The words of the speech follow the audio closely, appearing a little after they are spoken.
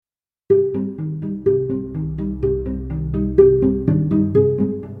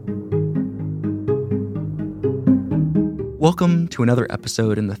Welcome to another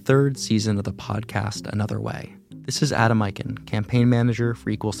episode in the third season of the podcast Another Way. This is Adam Eichen, campaign manager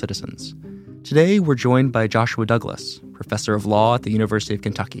for Equal Citizens. Today, we're joined by Joshua Douglas, professor of law at the University of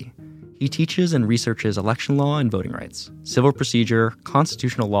Kentucky. He teaches and researches election law and voting rights, civil procedure,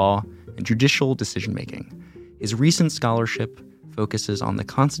 constitutional law, and judicial decision-making. His recent scholarship focuses on the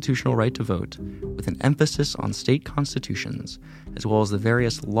constitutional right to vote, with an emphasis on state constitutions, as well as the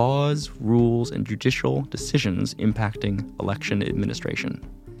various laws, rules, and judicial decisions impacting election administration.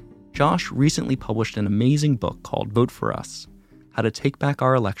 Josh recently published an amazing book called Vote for Us: How to Take Back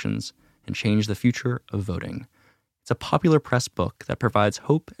Our Elections and Change the Future of Voting. It's a popular press book that provides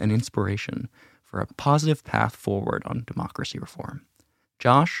hope and inspiration for a positive path forward on democracy reform.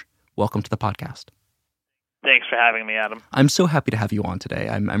 Josh, welcome to the podcast. Thanks for having me, Adam. I'm so happy to have you on today.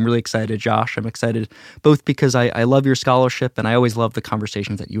 I'm really excited, Josh. I'm excited both because I love your scholarship and I always love the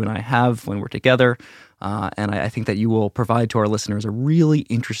conversations that you and I have when we're together. And I think that you will provide to our listeners a really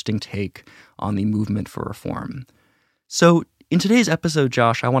interesting take on the movement for reform. So in today's episode,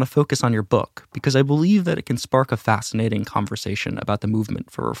 Josh, I want to focus on your book because I believe that it can spark a fascinating conversation about the movement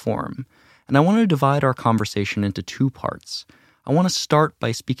for reform. And I want to divide our conversation into two parts. I want to start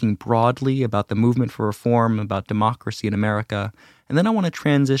by speaking broadly about the movement for reform, about democracy in America, and then I want to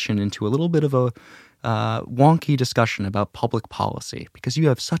transition into a little bit of a wonky discussion about public policy, because you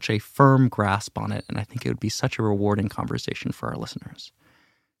have such a firm grasp on it, and I think it would be such a rewarding conversation for our listeners.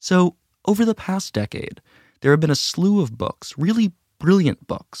 So, over the past decade, there have been a slew of books, really brilliant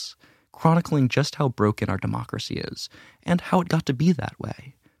books, chronicling just how broken our democracy is, and how it got to be that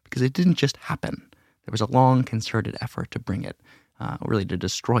way, because it didn't just happen. There was a long, concerted effort to bring it, really to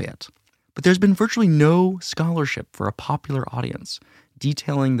destroy it. But there's been virtually no scholarship for a popular audience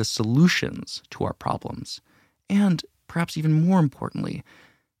detailing the solutions to our problems, and perhaps even more importantly,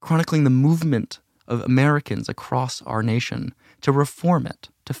 chronicling the movement of Americans across our nation to reform it,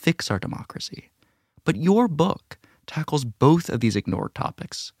 to fix our democracy. But your book tackles both of these ignored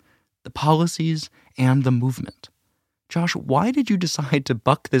topics, the policies and the movement. Josh, why did you decide to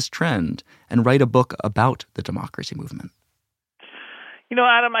buck this trend and write a book about the democracy movement? You know,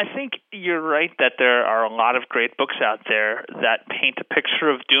 Adam, I think you're right that there are a lot of great books out there that paint a picture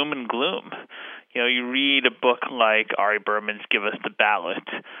of doom and gloom. You know, you read a book like Ari Berman's Give Us the Ballot,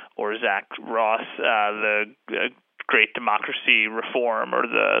 or Zach Ross, the Great Democracy Reform, or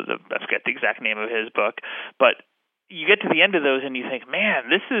I forget the exact name of his book, but you get to the end of those and you think, man,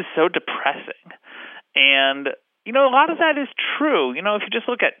 this is so depressing. And you know, a lot of that is true. You know, if you just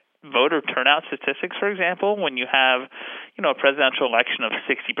look at voter turnout statistics, for example, when you have, you know, a presidential election of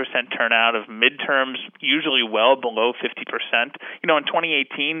 60% turnout, of midterms usually well below 50%. You know, in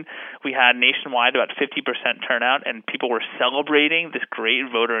 2018, we had nationwide about 50% turnout, and people were celebrating this great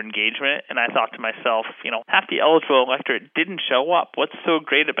voter engagement. And I thought to myself, you know, half the eligible electorate didn't show up. What's so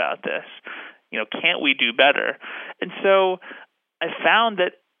great about this? You know, can't we do better? And so I found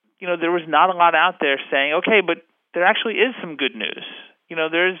that, you know, there was not a lot out there saying, okay, but there actually is some good news. You know,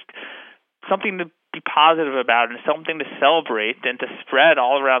 there's something to be positive about and something to celebrate and to spread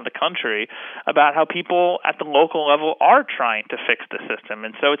all around the country about how people at the local level are trying to fix the system.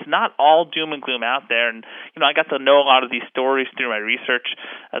 And so it's not all doom and gloom out there. And, you know, I got to know a lot of these stories through my research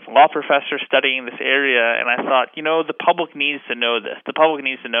as a law professor studying this area. And I thought, you know, the public needs to know this. The public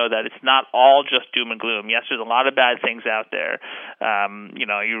needs to know that it's not all just doom and gloom. Yes, there's a lot of bad things out there. You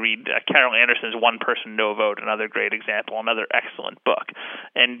know, you read Carol Anderson's One Person, No Vote, another great example, another excellent book.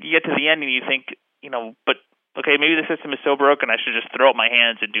 And you get to the end and you think, you know, but okay, maybe the system is so broken I should just throw up my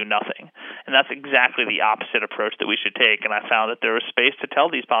hands and do nothing. And that's exactly the opposite approach that we should take. And I found that there was space to tell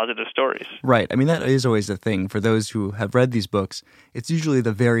these positive stories. Right. I mean, that is always the thing. For those who have read these books, it's usually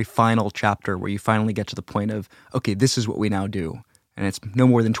the very final chapter where you finally get to the point of, okay, this is what we now do. And it's no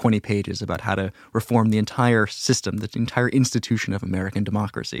more than 20 pages about how to reform the entire system, the entire institution of American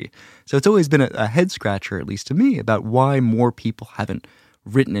democracy. So it's always been a head-scratcher, at least to me, about why more people haven't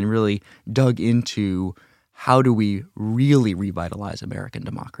written and really dug into how do we really revitalize American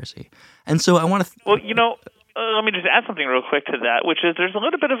democracy. And so I want to... Well, you know, let me just add something real quick to that, which is there's a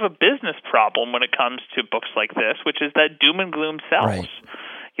little bit of a business problem when it comes to books like this, which is that doom and gloom sells. Right.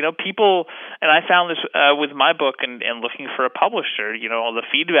 You know, people, and I found this with my book and looking for a publisher, you know, the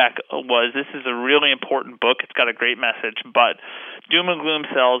feedback was this is a really important book. It's got a great message, but doom and gloom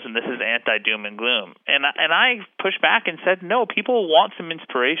sells, and this is anti-doom and gloom. And I pushed back and said, no, people want some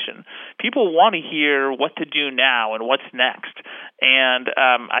inspiration. People want to hear what to do now and what's next. And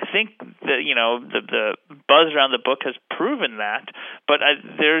I think that the buzz around the book has proven that. But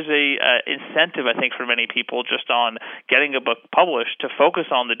there's a incentive, I think, for many people just on getting a book published to focus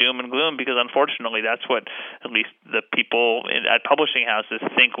on the doom and gloom, because unfortunately that's what at least the people at publishing houses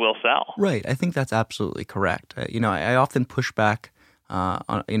think will sell. Right. I think that's absolutely correct. I often push back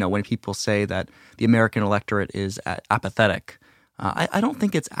when people say that the American electorate is apathetic. I don't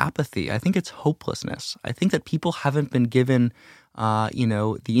think it's apathy. I think it's hopelessness. I think that people haven't been given,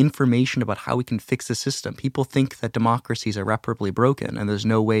 the information about how we can fix the system. People think that democracy is irreparably broken and there's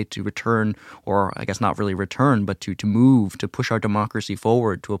no way to return, or I guess not really return, but to move, to push our democracy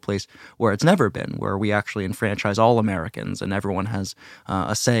forward to a place where it's never been, where we actually enfranchise all Americans and everyone has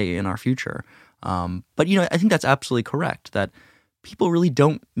a say in our future. But I think that's absolutely correct, that people really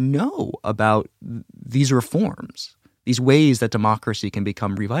don't know about these reforms, these ways that democracy can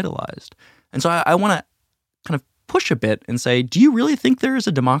become revitalized. And so I want to kind of push a bit and say, do you really think there is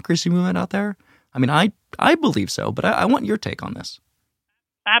a democracy movement out there? I mean, I believe so, but I want your take on this.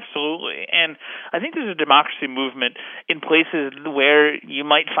 Absolutely. And I think there's a democracy movement in places where you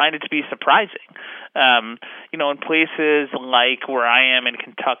might find it to be surprising. In places like where I am in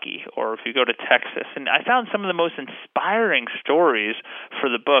Kentucky, or if you go to Texas. And I found some of the most inspiring stories for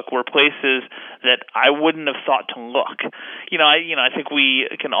the book were places that I wouldn't have thought to look. I think we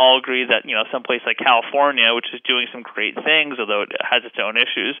can all agree that, some place like California, which is doing some great things, although it has its own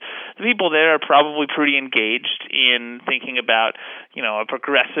issues, the people there are probably pretty engaged in thinking about, a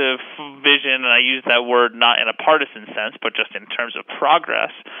progressive vision, and I use that word not in a partisan sense, but just in terms of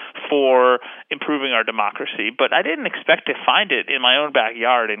progress for improving our democracy. But I didn't expect to find it in my own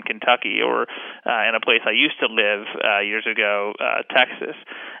backyard in Kentucky, or in a place I used to live years ago, Texas.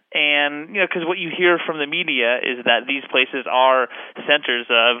 And, because what you hear from the media is that these places are centers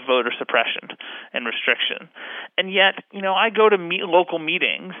of voter suppression and restriction. And yet, I go to local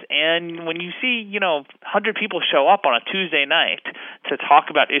meetings, and when you see, 100 people show up on a Tuesday night to talk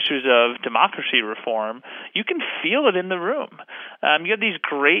about issues of democracy reform, you can feel it in the room. You have these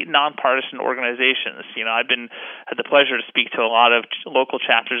great nonpartisan organizations. I've had the pleasure to speak to a lot of local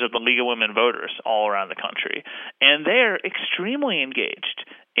chapters of the League of Women Voters all around the country, and they're extremely engaged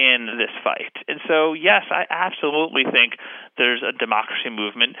in this fight. And so, yes, I absolutely think there's a democracy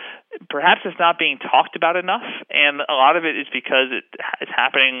movement. Perhaps it's not being talked about enough, and a lot of it is because it's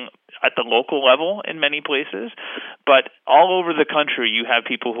happening at the local level in many places. But all over the country, you have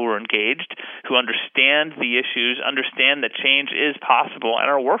people who are engaged, who understand the issues, understand that change is possible, and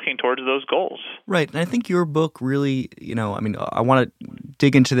are working towards those goals. Right. And I think your book really, I want to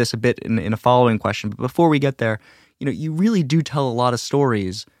dig into this a bit in a following question. But before we get there, you really do tell a lot of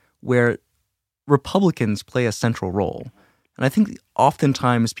stories where Republicans play a central role. And I think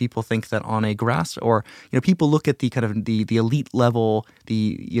oftentimes people think that on a people look at the kind of the elite level,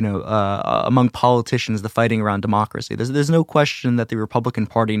 among politicians, the fighting around democracy. There's no question that the Republican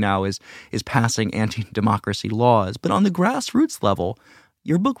Party now is passing anti-democracy laws. But on the grassroots level,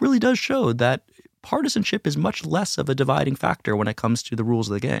 your book really does show that partisanship is much less of a dividing factor when it comes to the rules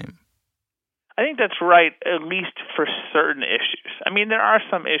of the game. I think that's right, at least for certain issues. I mean, there are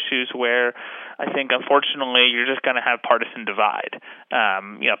some issues where I think, unfortunately, you're just going to have partisan divide.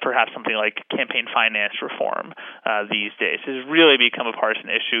 Perhaps something like campaign finance reform these days has really become a partisan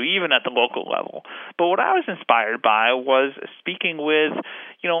issue, even at the local level. But what I was inspired by was speaking with,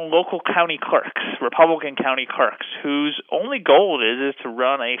 local county clerks, Republican county clerks, whose only goal is to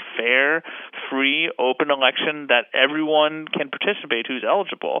run a fair, free, open election that everyone can participate who's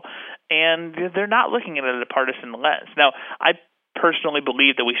eligible. And they're not looking at it at a partisan lens. Now, I personally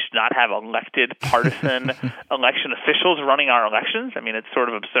believe that we should not have elected partisan election officials running our elections. I mean, it's sort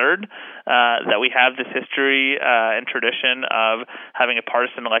of absurd that we have this history and tradition of having a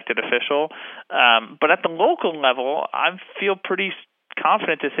partisan elected official. But at the local level, I feel pretty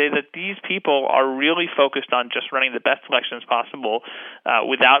confident to say that these people are really focused on just running the best elections possible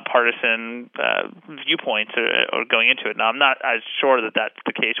without partisan viewpoints or going into it. Now, I'm not as sure that that's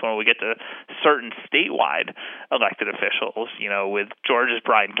the case when we get to certain statewide elected officials, with Georgia's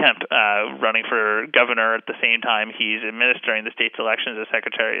Brian Kemp running for governor at the same time he's administering the state's elections as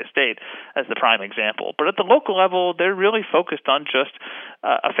Secretary of State as the prime example. But at the local level, they're really focused on just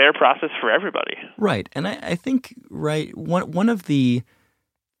a fair process for everybody. Right. And I think, one of the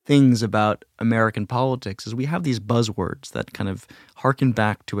things about American politics is we have these buzzwords that kind of harken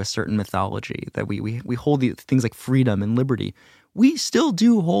back to a certain mythology, that we hold things like freedom and liberty. We still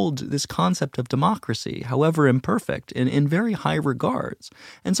do hold this concept of democracy, however imperfect, in very high regards.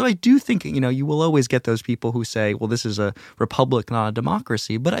 And so I do think, you will always get those people who say, well, this is a republic, not a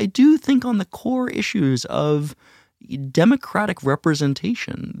democracy. But I do think on the core issues of democratic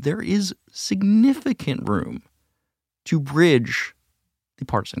representation, there is significant room to bridge the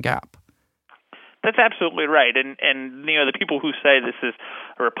partisan gap. That's absolutely right. And the people who say this is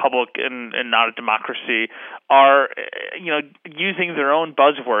a republic and not a democracy are, using their own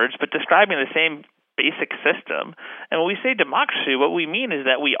buzzwords, but describing the same basic system. And when we say democracy, what we mean is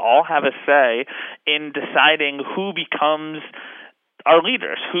that we all have a say in deciding who becomes our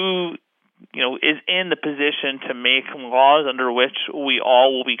leaders, who is in the position to make laws under which we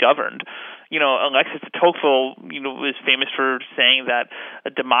all will be governed. Alexis de Tocqueville, is famous for saying that a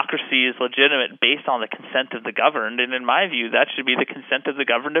democracy is legitimate based on the consent of the governed, and in my view, that should be the consent of the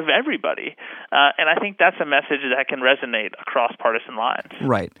governed of everybody. And I think that's a message that can resonate across partisan lines.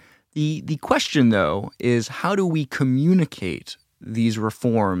 Right. The question, though, is how do we communicate these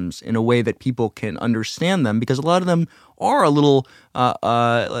reforms in a way that people can understand them? Because a lot of them are a little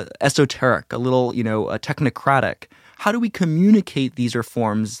esoteric, a little, technocratic. How do we communicate these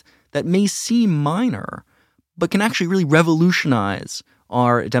reforms that may seem minor, but can actually really revolutionize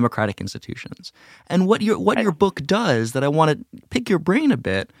our democratic institutions? And what your book does that I want to pick your brain a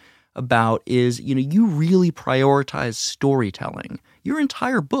bit about is, you really prioritize storytelling. Your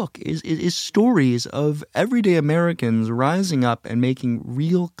entire book is stories of everyday Americans rising up and making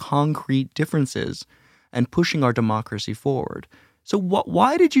real concrete differences and pushing our democracy forward. So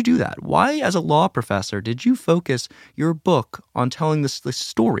why did you do that? Why, as a law professor, did you focus your book on telling the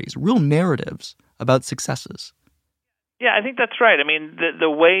stories, real narratives about successes? Yeah, I think that's right. I mean, the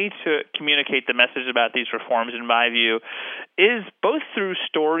way to communicate the message about these reforms, in my view, is both through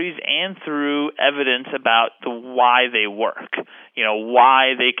stories and through evidence about the why they work.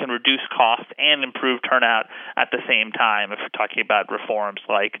 Why they can reduce costs and improve turnout at the same time. If we're talking about reforms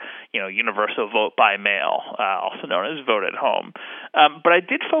like, universal vote by mail, also known as vote at home. But I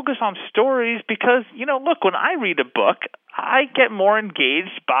did focus on stories because, look, when I read a book, I get more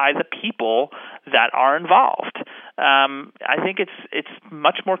engaged by the people that are involved. I think it's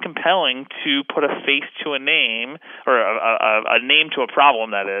much more compelling to put a face to a name, or a name to a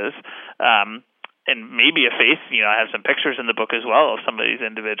problem, that is, and maybe a face. I have some pictures in the book as well of some of these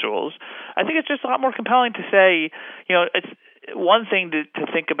individuals. I think it's just a lot more compelling to say, it's one thing to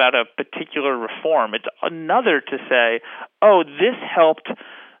think about a particular reform. It's another to say, oh, this helped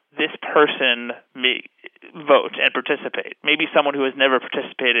this person vote and participate. Maybe someone who has never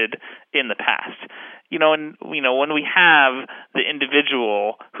participated in the past. When we have the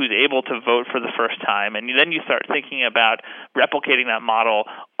individual who's able to vote for the first time, and then you start thinking about replicating that model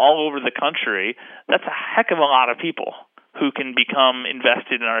all over the country, that's a heck of a lot of people who can become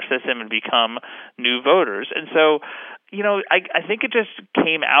invested in our system and become new voters. And so, I think it just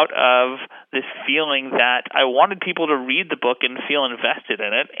came out of this feeling that I wanted people to read the book and feel invested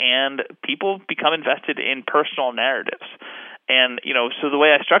in it, and people become invested in personal narratives. And, so the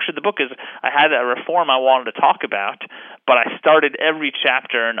way I structured the book is I had a reform I wanted to talk about, but I started every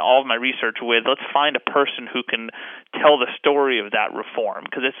chapter and all of my research with, let's find a person who can tell the story of that reform.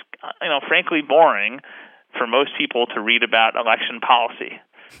 Because it's, frankly boring for most people to read about election policy.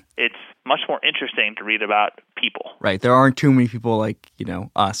 It's much more interesting to read about people. Right. There aren't too many people like,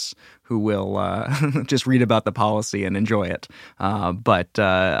 us who will just read about the policy and enjoy it. But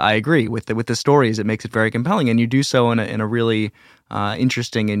I agree with the stories. It makes it very compelling, and you do so in a really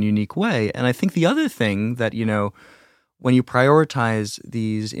interesting and unique way. And I think the other thing that, when you prioritize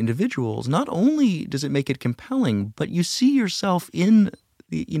these individuals, not only does it make it compelling, but you see yourself in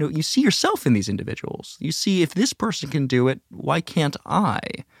you see yourself in these individuals. You see, if this person can do it, why can't I?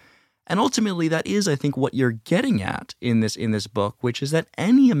 And ultimately, that is, I think, what you're getting at in this book, which is that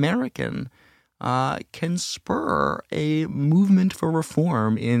any American can spur a movement for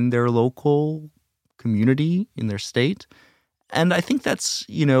reform in their local community, in their state. And I think that's,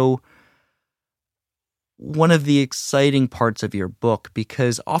 one of the exciting parts of your book,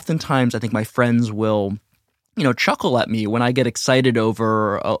 because oftentimes I think my friends will chuckle at me when I get excited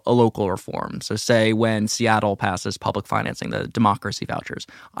over a local reform. So say when Seattle passes public financing, the democracy vouchers,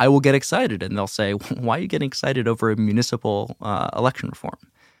 I will get excited and they'll say, why are you getting excited over a municipal election reform?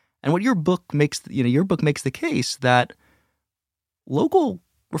 And what your book makes the case that local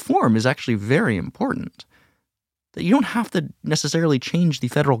reform is actually very important, that you don't have to necessarily change the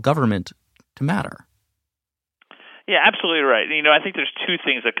federal government to matter. Yeah, absolutely right. I think there's two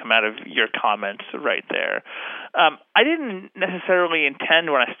things that come out of your comments right there. I didn't necessarily intend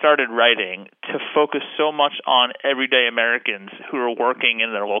when I started writing to focus so much on everyday Americans who are working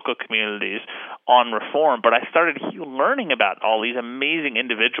in their local communities on reform, but I started learning about all these amazing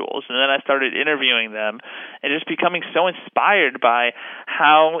individuals, and then I started interviewing them and just becoming so inspired by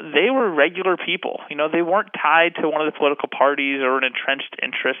how they were regular people. They weren't tied to one of the political parties or an entrenched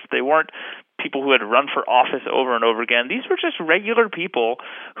interest. They weren't people who had run for office over and over again. These were just regular people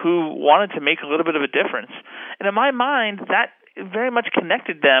who wanted to make a little bit of a difference. And in my mind, that very much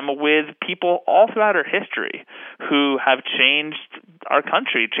connected them with people all throughout our history who have changed our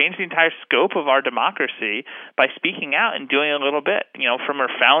country, changed the entire scope of our democracy by speaking out and doing a little bit, from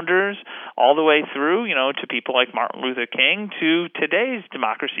our founders all the way through, to people like Martin Luther King to today's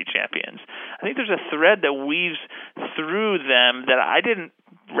democracy champions. I think there's a thread that weaves through them that I didn't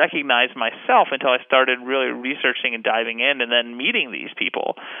recognize myself until I started really researching and diving in and then meeting these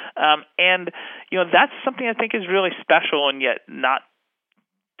people. And that's something I think is really special and yet not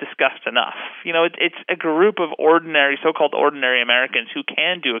discussed enough. It's a group of so-called ordinary Americans who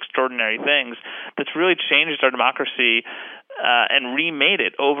can do extraordinary things that's really changed our democracy and remade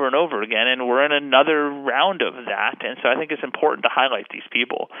it over and over again, and we're in another round of that, and so I think it's important to highlight these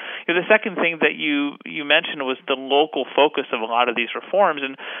people. The second thing that you mentioned was the local focus of a lot of these reforms,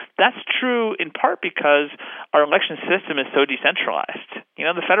 and that's true in part because our election system is so decentralized.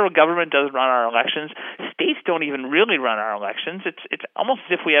 The federal government doesn't run our elections. States don't even really run our elections. It's almost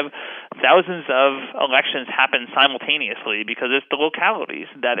as if we have thousands of elections happen simultaneously because it's the localities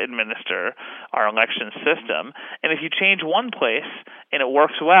that administer our election system, and if you change one place and it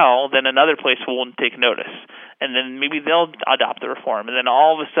works well, then another place won't take notice. And then maybe they'll adopt the reform. And then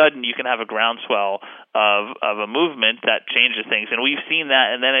all of a sudden you can have a groundswell of a movement that changes things. And we've seen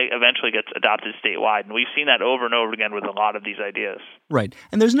that, and then it eventually gets adopted statewide. And we've seen that over and over again with a lot of these ideas. Right.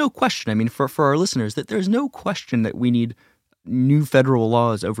 And there's no question, for our listeners, that there's no question that we need new federal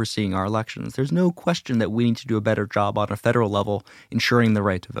laws overseeing our elections. There's no question that we need to do a better job on a federal level ensuring the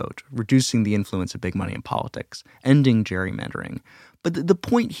right to vote, reducing the influence of big money in politics, ending gerrymandering. But the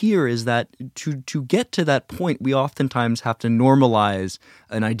point here is that to get to that point, we oftentimes have to normalize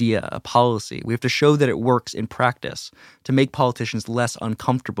an idea, a policy. We have to show that it works in practice to make politicians less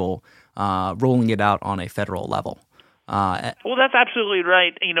uncomfortable rolling it out on a federal level. Well, that's absolutely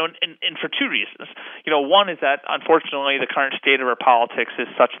right, and for two reasons. One is that, unfortunately, the current state of our politics is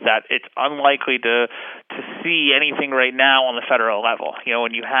such that it's unlikely to see anything right now on the federal level.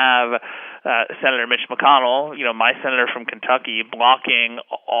 When you have Senator Mitch McConnell, my senator from Kentucky, blocking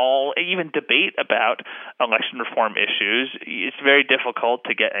even debate about election reform issues, it's very difficult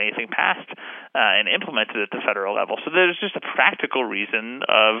to get anything passed and implemented at the federal level. So there's just a practical reason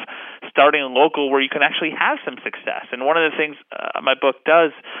of starting local where you can actually have some success. And one of the things my book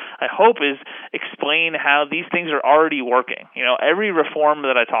does, I hope, is explain how these things are already working. Every reform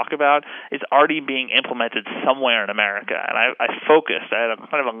that I talk about is already being implemented somewhere in America. And I had a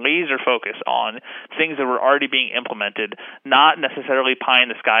kind of a laser focus on things that were already being implemented, not necessarily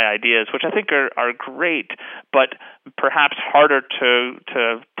pie-in-the-sky ideas, which I think are great, but perhaps harder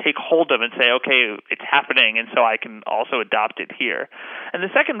to take hold of and say, okay, it's happening, and so I can also adopt it here. And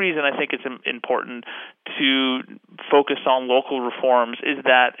the second reason I think it's important to focus on local reforms is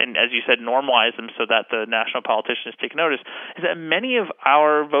that, and as you said, normalize them so that the national politicians take notice, is that many of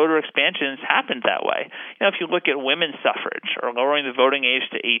our voter expansions happened that way. If you look at women's suffrage or lowering the voting age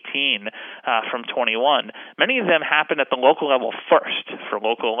to 18 from 21, many of them happened at the local level first for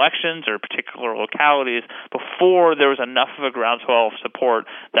local elections or particular localities before there was enough of a groundswell of support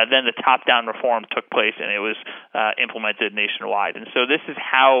that then the top-down reform took place and it was implemented nationwide. And so this is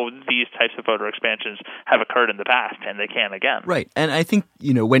how these types of voter expansions have occurred in the past, and they can again. Right. And I think,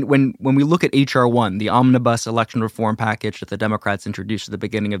 when we look at H.R. 1, the omnibus election reform package that the Democrats introduced at the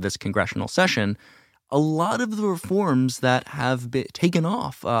beginning of this congressional session, a lot of the reforms that have been taken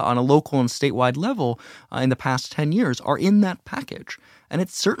off on a local and statewide level in the past 10 years are in that package. And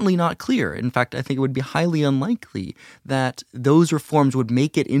it's certainly not clear. In fact, I think it would be highly unlikely that those reforms would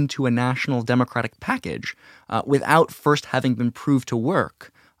make it into a national Democratic package without first having been proved to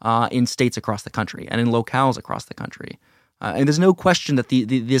work in states across the country and in locales across the country. And there's no question that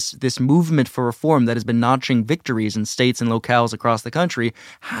this movement for reform that has been notching victories in states and locales across the country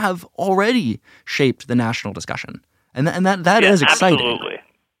have already shaped the national discussion. And that is exciting. Absolutely.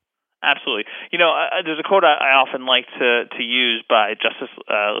 Absolutely. There's a quote I often like to use by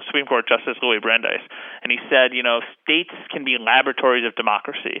Supreme Court Justice Louis Brandeis, and he said, states can be laboratories of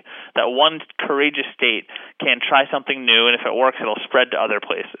democracy. That one courageous state can try something new, and if it works, it'll spread to other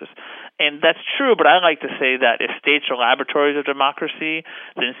places. And that's true, but I like to say that if states are laboratories of democracy,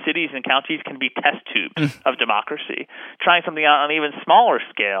 then cities and counties can be test tubes of democracy, trying something out on an even smaller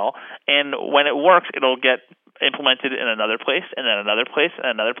scale, and when it works, it'll get implemented in another place, and then another place,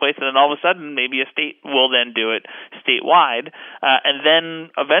 and another place, and then all of a sudden maybe a state will then do it statewide, and then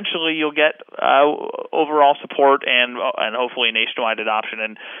eventually you'll get overall support and hopefully nationwide adoption.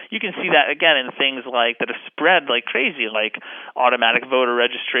 And you can see that again in things like that have spread like crazy, like automatic voter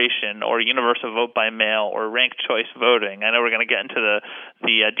registration or universal vote by mail or ranked choice voting. I know we're going to get into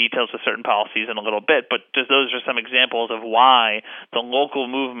the details of certain policies in a little bit, but those are some examples of why the local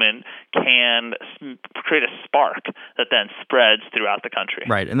movement can create a spark that then spreads throughout the country.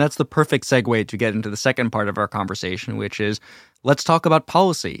 Right, and that's the perfect segue to get into the second part of our conversation, which is let's talk about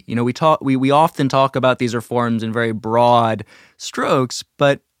policy. We often talk about these reforms in very broad strokes,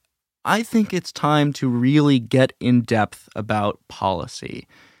 but I think it's time to really get in depth about policy.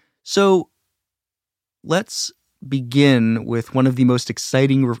 So let's begin with one of the most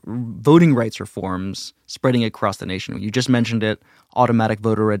exciting voting rights reforms spreading across the nation. You just mentioned it, automatic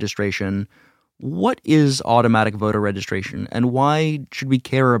voter registration. What is automatic voter registration, and why should we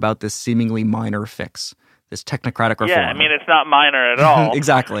care about this seemingly minor fix, this technocratic reform? Yeah, it's not minor at all.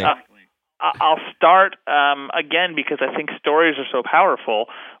 Exactly. I'll start again because I think stories are so powerful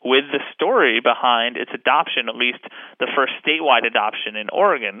with the story behind its adoption, at least the first statewide adoption in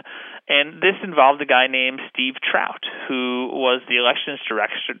Oregon. And this involved a guy named Steve Trout, who was the elections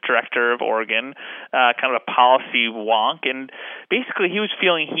director of Oregon, kind of a policy wonk. And basically he was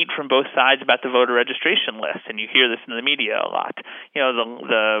feeling heat from both sides about the voter registration list. And you hear this in the media a lot.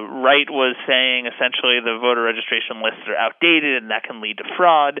 The right was saying essentially the voter registration lists are outdated and that can lead to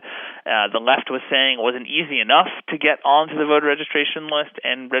fraud. The left was saying it wasn't easy enough to get onto the voter registration list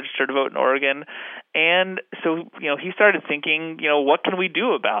and register to vote in Oregon. And so, he started thinking, what can we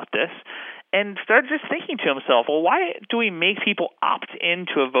do about this? And started just thinking to himself, well, why do we make people opt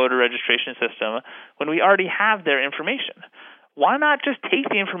into a voter registration system when we already have their information? Why not just take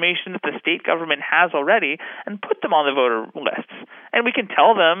the information that the state government has already and put them on the voter lists? And we can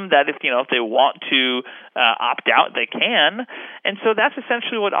tell them that if they want to opt out, they can. And so that's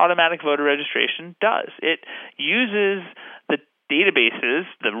essentially what automatic voter registration does. It uses the databases,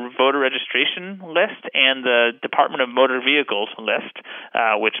 the voter registration list and the Department of Motor Vehicles list,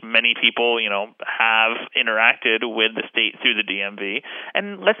 which many people, have interacted with the state through the DMV,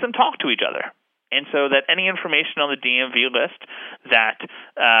 and lets them talk to each other. And so that any information on the DMV list that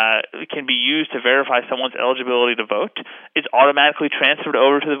can be used to verify someone's eligibility to vote is automatically transferred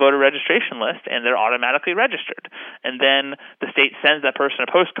over to the voter registration list, and they're automatically registered. And then the state sends that person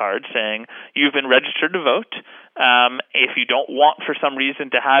a postcard saying, you've been registered to vote. If you don't want, for some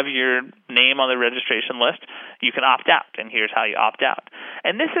reason, to have your name on the registration list, you can opt out, and here's how you opt out.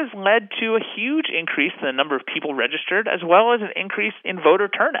 And this has led to a huge increase in the number of people registered, as well as an increase in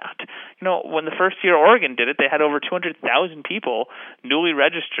voter turnout. When the first year Oregon did it, they had over 200,000 people newly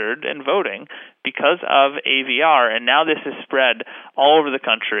registered and voting because of AVR, and now this has spread all over the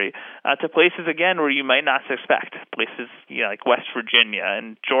country to places, again, where you might not suspect. Places like West Virginia,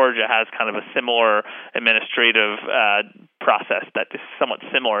 and Georgia has kind of a similar administrative process that is somewhat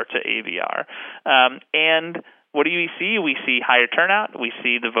similar to AVR. And what do we see? We see higher turnout. We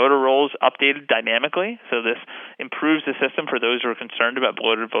see the voter rolls updated dynamically. So this improves the system for those who are concerned about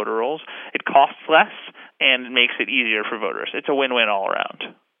bloated voter rolls. It costs less and makes it easier for voters. It's a win-win all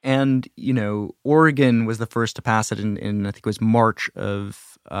around. And, Oregon was the first to pass it in I think it was March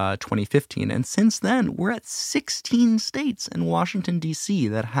of 2015. And since then, we're at 16 states and Washington, D.C.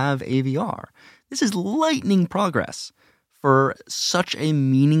 that have AVR. This is lightning progress for such a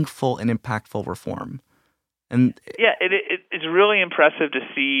meaningful and impactful reform. And yeah, it's really impressive to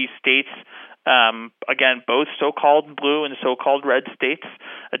see states, again, both so-called blue and so-called red states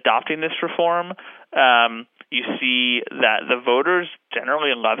adopting this reform. You see that the voters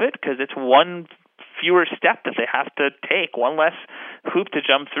generally love it because it's one fewer step that they have to take, one less hoop to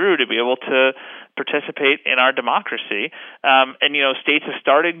jump through to be able to participate in our democracy. And states have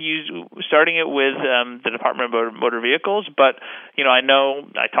starting it with the Department of Motor Vehicles, but I know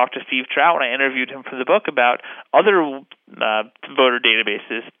I talked to Steve Trout when I interviewed him for the book about other voter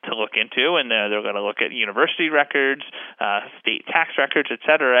databases to look into, and they're going to look at university records, state tax records, et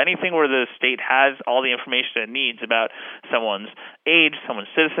cetera, anything where the state has all the information it needs about someone's age, someone's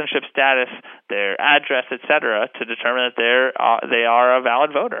citizenship status, their address, etc., to determine that they are a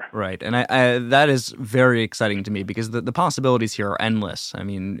valid voter. Right. And I that is very exciting to me because the possibilities here are endless. I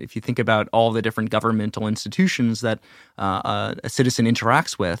mean, if you think about all the different governmental institutions that a citizen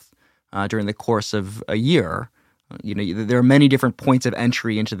interacts with during the course of a year, there are many different points of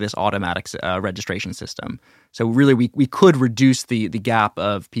entry into this automatic registration system. So really, we could reduce the gap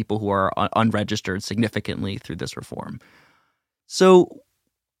of people who are unregistered significantly through this reform. So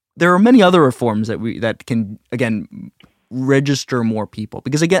there are many other reforms that can, again, register more people.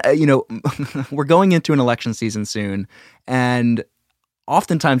 Because, again, we're going into an election season soon, and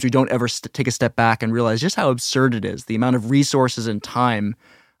oftentimes we don't ever take a step back and realize just how absurd it is, the amount of resources and time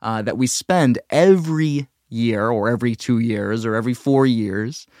that we spend every year or every 2 years or every 4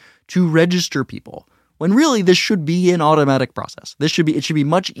 years to register people, when really this should be an automatic process. It should be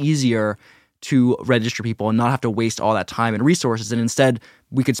much easier to register people and not have to waste all that time and resources. And instead,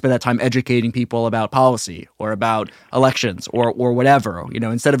 we could spend that time educating people about policy or about elections or whatever.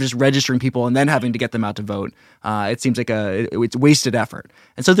 Instead of just registering people and then having to get them out to vote, it seems like it's wasted effort.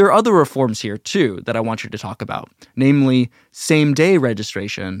 And so there are other reforms here too that I want you to talk about, namely same-day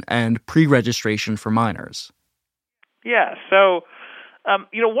registration and pre-registration for minors. Yeah. So,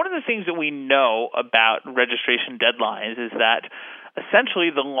 one of the things that we know about registration deadlines is that essentially,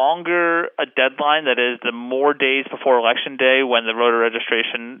 the longer a deadline, that is, the more days before Election Day when the voter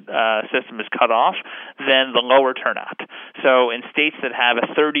registration system is cut off, then the lower turnout. So in states that have a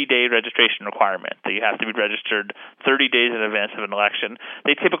 30-day registration requirement, that you have to be registered 30 days in advance of an election,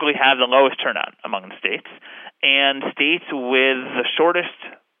 they typically have the lowest turnout among the states. And states with the shortest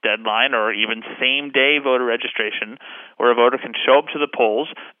deadline or even same-day voter registration, where a voter can show up to the polls,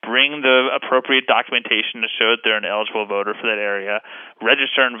 bring the appropriate documentation to show that they're an eligible voter for that area,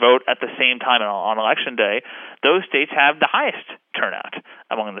 register and vote at the same time on Election Day, those states have the highest turnout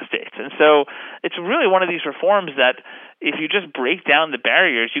among the states. And so it's really one of these reforms that if you just break down the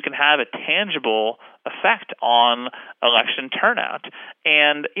barriers, you can have a tangible effect on election turnout.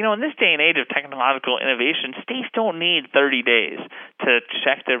 And, in this day and age of technological innovation, states don't need 30 days to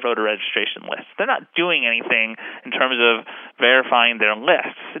check their voter registration lists. They're not doing anything in terms of verifying their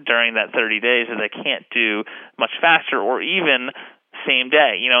lists during that 30 days that they can't do much faster or even same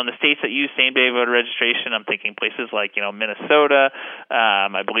day. In the states that use same-day voter registration, I'm thinking places like, Minnesota,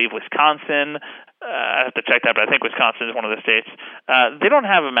 I believe Wisconsin. I have to check that, but I think Wisconsin is one of the states. They don't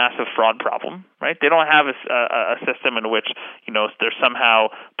have a massive fraud problem, right? They don't have a system in which, there's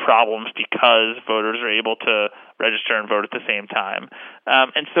somehow problems because voters are able to register and vote at the same time.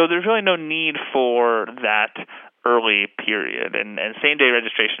 And so there's really no need for that early period, and same-day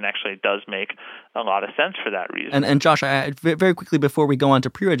registration actually does make a lot of sense for that reason. And Josh, very quickly before we go on to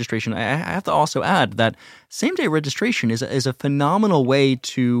pre-registration, I have to also add that same-day registration is a phenomenal way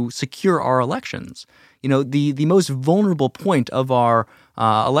to secure our elections. The most vulnerable point of our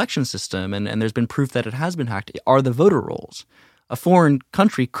election system, and there's been proof that it has been hacked, are the voter rolls. A foreign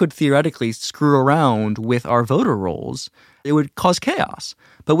country could theoretically screw around with our voter rolls. It would cause chaos.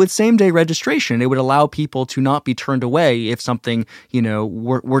 But with same-day registration, it would allow people to not be turned away if something,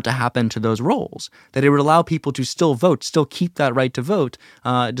 were to happen to those rolls. That it would allow people to still vote, still keep that right to vote,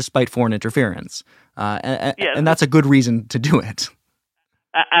 despite foreign interference. And that's a good reason to do it.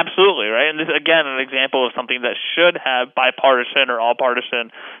 Absolutely, right? And this, again, an example of something that should have bipartisan or all-partisan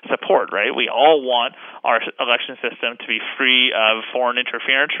support, right? We all want our election system to be free of foreign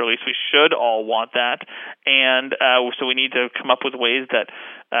interference, or at least we should all want that. And so we need to come up with ways that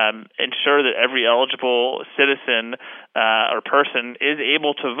ensure that every eligible citizen or person is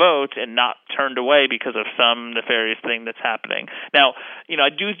able to vote and not turned away because of some nefarious thing that's happening. Now, I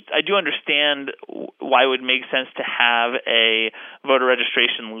do understand why it would make sense to have a voter registration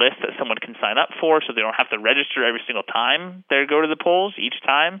list that someone can sign up for, so they don't have to register every single time they go to the polls each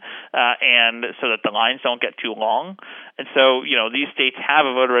time, and so that the lines don't get too long. And so, these states have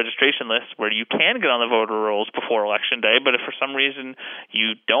a voter registration list where you can get on the voter rolls before Election Day, but if for some reason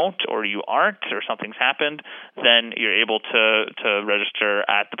you don't or you aren't or something's happened, then you're able to register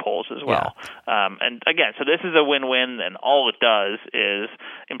at the polls as well. Yeah. And again, so this is a win-win, and all it does is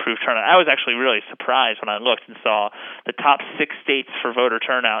improve turnout. I was actually really surprised when I looked and saw the top 6 states for voter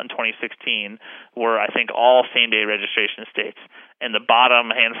turnout in 2016 were, I think, all same-day registration states, and the bottom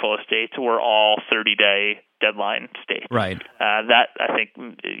handful of states were all 30-day deadline states. Right. That, I think,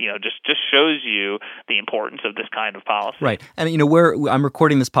 just shows you the importance of this kind of policy. Right. And, I'm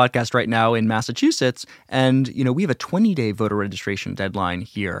recording this podcast right now in Massachusetts, and, we have a 20-day voter registration deadline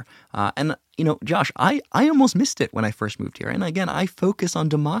here. And Josh, I almost missed it when I first moved here. And again, I focus on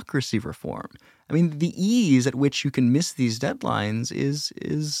democracy reform. I mean, the ease at which you can miss these deadlines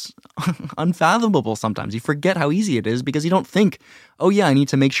is unfathomable sometimes. You forget how easy it is because you don't think, oh, yeah, I need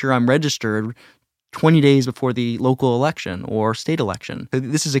to make sure I'm registered 20 days before the local election or state election.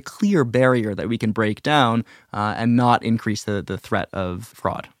 This is a clear barrier that we can break down and not increase the threat of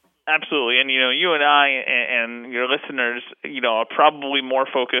fraud. Absolutely. And, you and I and your listeners, are probably more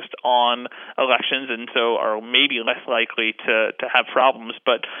focused on elections and so are maybe less likely to have problems.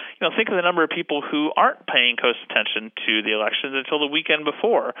 But, think of the number of people who aren't paying close attention to the elections until the weekend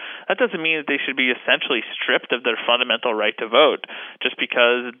before. That doesn't mean that they should be essentially stripped of their fundamental right to vote just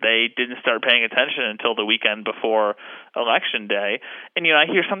because they didn't start paying attention until the weekend before Election Day. And, I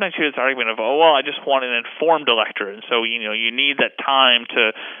sometimes hear this argument of, oh, well, I just want an informed electorate. And so, you need that time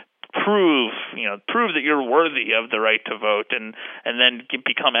to prove that you're worthy of the right to vote and then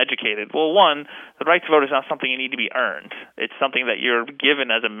become educated. Well, one, the right to vote is not something you need to be earned. It's something that you're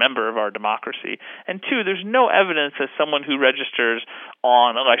given as a member of our democracy. And two, there's no evidence that someone who registers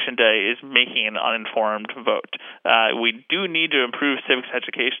on Election Day is making an uninformed vote. We do need to improve civics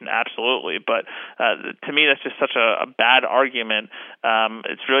education, absolutely, but to me that's just such a bad argument.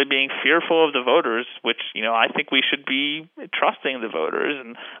 It's really being fearful of the voters, which, I think we should be trusting the voters,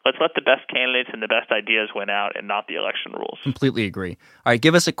 and let's let the best candidates and the best ideas win out and not the election rules. Completely agree. All right,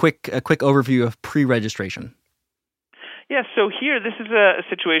 give us a quick overview of pre-registration. Yeah, so here, this is a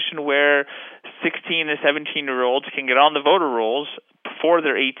situation where 16 and 17-year-olds can get on the voter rolls before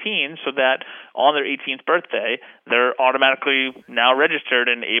they're 18 so that on their 18th birthday, they're automatically now registered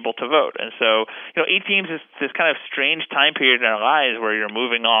and able to vote. And so, 18 is this kind of strange time period in our lives where you're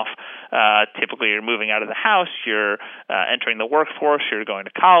moving off. Typically, you're moving out of the house, you're entering the workforce, you're going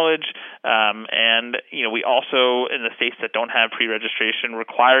to college. And, we also, in the states that don't have pre-registration,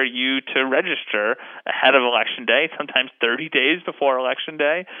 require you to register ahead of Election Day, sometimes 30 days before Election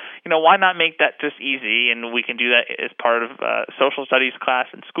Day. Why not make that just easy? And we can do that as part of social studies class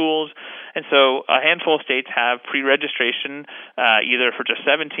in schools. And so a handful of states have pre-registration either for just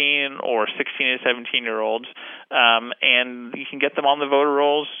 17 or 16 to 17-year-olds, and you can get them on the voter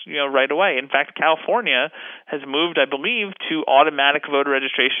rolls right away. In fact, California has moved, I believe, to automatic voter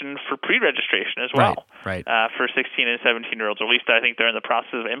registration for pre-registration as well. Right. For 16 and 17-year-olds, or at least I think they're in the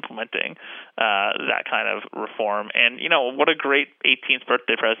process of implementing that kind of reform. And, what a great 18th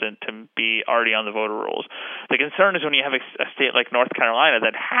birthday present to be already on the voter rolls. The concern is when you have a state like North Carolina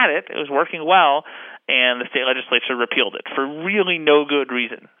that had it was working well, and the state legislature repealed it for really no good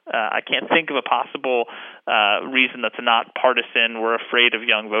reason. I can't think of a possible reason that's not partisan. We're afraid of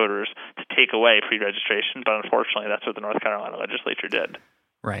young voters to take away pre-registration, but unfortunately that's what the North Carolina legislature did.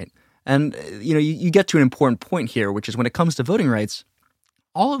 Right. And, you get to an important point here, which is when it comes to voting rights,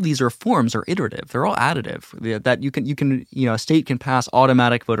 all of these reforms are iterative. They're all additive. That you can a state can pass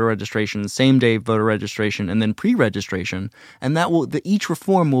automatic voter registration, same day voter registration, and then pre-registration, and each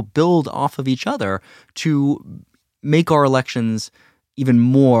reform will build off of each other to make our elections even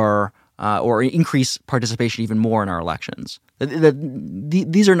more or increase participation even more in our elections.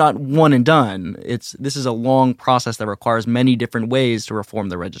 These are not one and done. This is a long process that requires many different ways to reform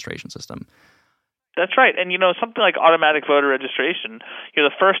the registration system. That's right. And, something like automatic voter registration,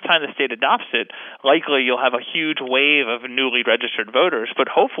 the first time the state adopts it, likely you'll have a huge wave of newly registered voters. But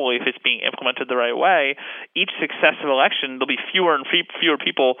hopefully, if it's being implemented the right way, each successive election, there'll be fewer and fewer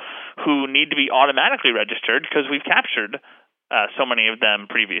people who need to be automatically registered because we've captured so many of them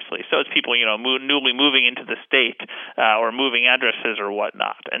previously. So it's people, newly moving into the state or moving addresses or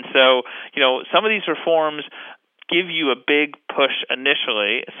whatnot. And so, some of these reforms give you a big push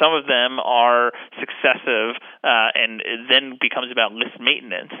initially. Some of them are successive and it then becomes about list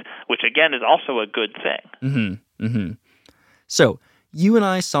maintenance, which again is also a good thing. So you and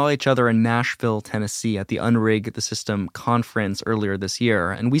I saw each other in Nashville, Tennessee at the Unrig the System conference earlier this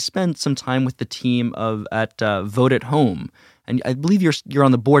year, and we spent some time with the team at Vote at Home. And I believe you're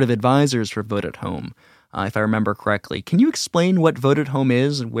on the board of advisors for Vote at Home, if I remember correctly. Can you explain what Vote at Home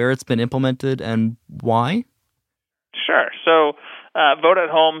is and where it's been implemented and why? Sure. So Vote at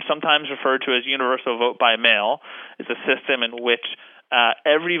Home, sometimes referred to as universal vote by mail, is a system in which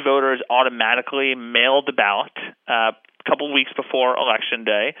every voter is automatically mailed the ballot a couple of weeks before Election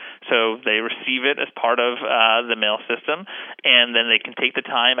Day. So they receive it as part of the mail system, and then they can take the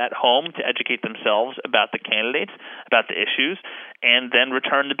time at home to educate themselves about the candidates, about the issues, and then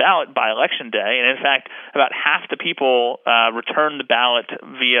return the ballot by Election Day. And in fact, about half the people return the ballot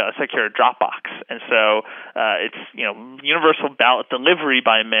via a secure Dropbox. And so it's universal ballot delivery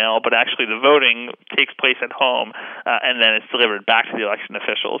by mail, but actually the voting takes place at home, and then it's delivered back to the election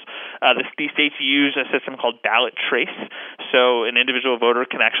officials. These states use a system called ballot trace, so an individual voter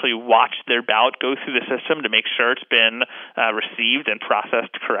can actually watch their ballot go through the system to make sure it's been received and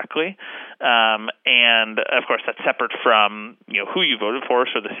processed correctly. And of course, that's separate from who you voted for,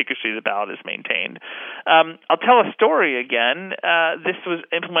 so the secrecy of the ballot is maintained. I'll tell a story again. This was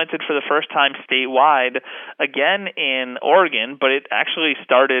implemented for the first time statewide, again in Oregon, but it actually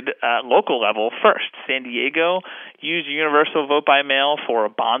started at local level first. San Diego used universal vote by mail for a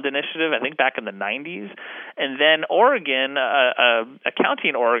bond initiative, I think back in the 90s. And then Oregon, a county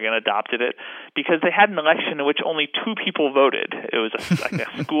in Oregon adopted it because they had an election in which only two people voted. It was like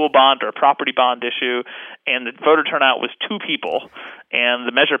a school bond or a property bond issue, and the voter turnout was two people. And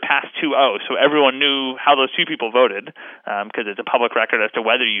the measure passed 2-0, so everyone knew how those two people voted because it's a public record as to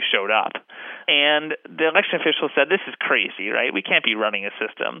whether you showed up. And the election officials said, this is crazy, right? We can't be running a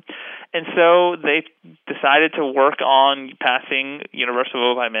system. And so they decided to work on passing universal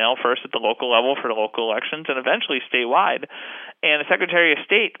vote by mail first at the local level for the local elections and eventually statewide. And the Secretary of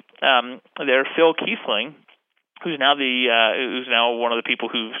State there, Phil Kiesling, who's now one of the people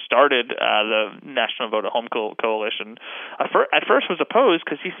who started the National Vote at Home Coalition, at first was opposed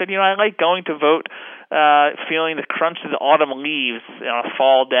because he said, I like going to vote feeling the crunch of the autumn leaves on a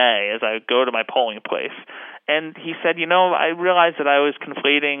fall day as I go to my polling place. And he said, I realized that I was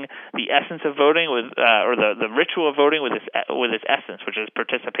conflating the essence of voting with, or the ritual of voting with its essence, which is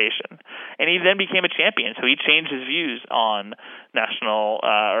participation. And he then became a champion. So he changed his views on national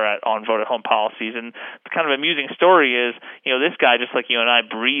on vote at home policies. And the kind of amusing story is, this guy, just like you and I,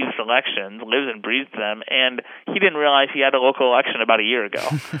 breathes elections, lives and breathes them, and he didn't realize he had a local election about a year ago.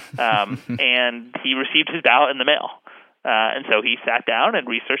 And he received his ballot in the mail. And so he sat down and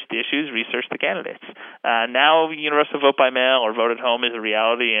researched the issues, researched the candidates. Now universal vote by mail or vote at home is a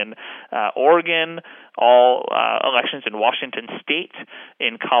reality in Oregon, all elections in Washington State,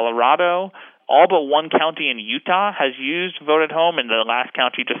 in Colorado. All but one county in Utah has used vote at home, and the last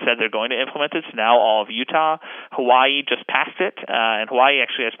county just said they're going to implement it. So now all of Utah. Hawaii just passed it, and Hawaii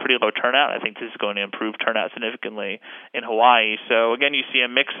actually has pretty low turnout. I think this is going to improve turnout significantly in Hawaii. So again, you see a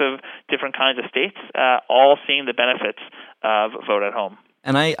mix of different kinds of states all seeing the benefits of vote at home.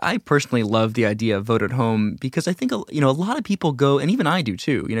 And I personally love the idea of vote at home because I think, a lot of people go, and even I do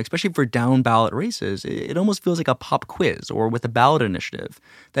too, especially for down ballot races, it almost feels like a pop quiz or with a ballot initiative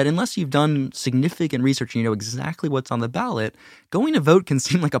that unless you've done significant research and you know exactly what's on the ballot, going to vote can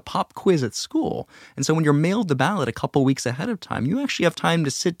seem like a pop quiz at school. And so when you're mailed the ballot a couple weeks ahead of time, you actually have time to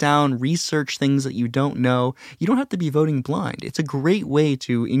sit down, research things that you don't know. You don't have to be voting blind. It's a great way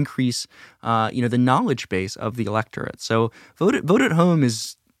to increase, the knowledge base of the electorate. So vote at home is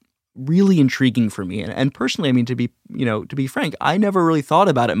really intriguing for me. And personally, to be frank, I never really thought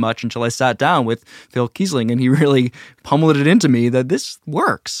about it much until I sat down with Phil Kiesling and he really pummeled it into me that this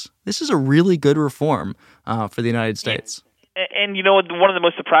works. This is a really good reform for the United States. And one of the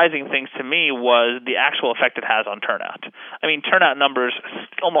most surprising things to me was the actual effect it has on turnout. Turnout numbers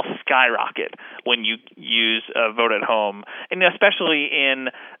almost skyrocket when you use vote at home, and especially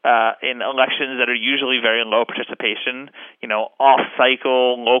in elections that are usually very low participation,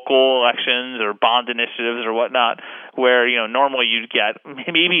 off-cycle local elections or bond initiatives or whatnot, where normally you'd get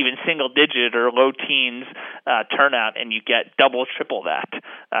maybe even single-digit or low teens turnout, and you get double, triple that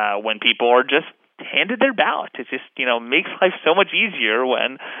when people are just handed their ballot. It just, makes life so much easier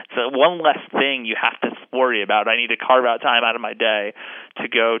when it's one less thing you have to worry about. I need to carve out time out of my day to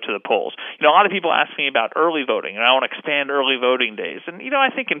go to the polls. A lot of people ask me about early voting, and I want to expand early voting days. And, I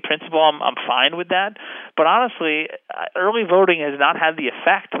think in principle I'm fine with that. But honestly, early voting has not had the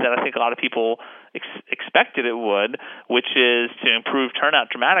effect that I think a lot of people expected it would, which is to improve turnout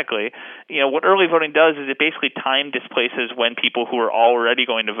dramatically. What early voting does is it basically time displaces when people who are already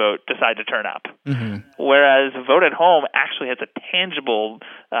going to vote decide to turn up. Mm-hmm. Whereas vote at home actually has a tangible,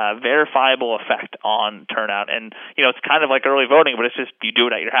 verifiable effect on turnout. And, it's kind of like early voting, but it's just you do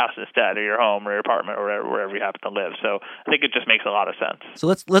it at your house instead, or your home, or your apartment, or wherever you happen to live. So I think it just makes a lot of sense. So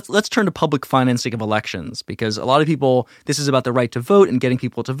let's turn to public financing of elections, because a lot of people, this is about the right to vote and getting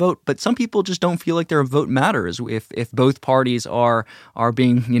people to vote, but some people just don't feel like their vote matters if both parties are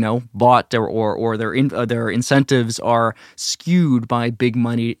being bought or their incentives are skewed by big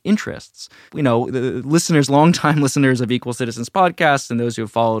money interests. The listeners, longtime listeners of Equal Citizens podcast, and those who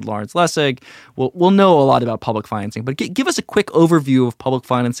have followed Lawrence Lessig will know a lot about public financing. But give us a quick overview of public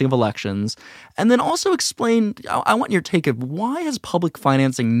financing of elections, and then also explain. I want your take of why has public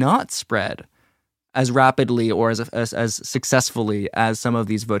financing not spread as rapidly or as successfully as some of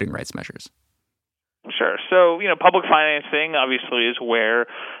these voting rights measures? So, public financing obviously is where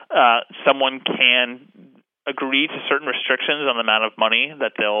someone can agree to certain restrictions on the amount of money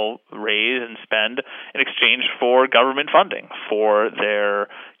that they'll raise and spend in exchange for government funding for their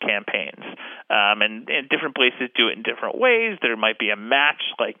campaigns. And different places do it in different ways. There might be a match,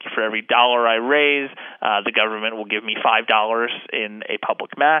 like for every dollar I raise, the government will give me $5 in a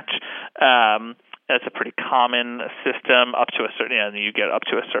public match. That's a pretty common system up to a certain, you get up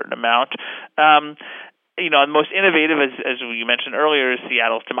to a certain amount. The most innovative, as you mentioned earlier, is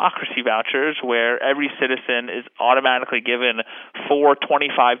Seattle's democracy vouchers, where every citizen is automatically given 4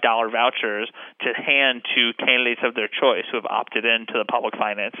 $25 vouchers to hand to candidates of their choice who have opted into the public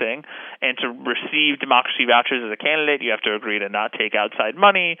financing. And to receive democracy vouchers as a candidate, you have to agree to not take outside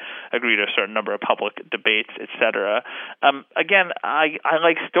money, agree to a certain number of public debates, etc. Again, I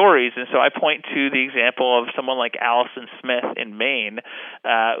like stories, and so I point to the example of someone like Allison Smith in Maine,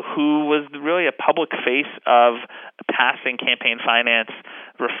 who was really a public face of passing campaign finance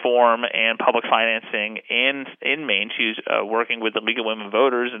reform and public financing in Maine. She was working with the League of Women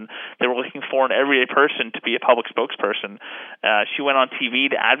Voters, and they were looking for an everyday person to be a public spokesperson. She went on TV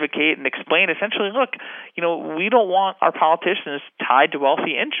to advocate and explain essentially, look, we don't want our politicians tied to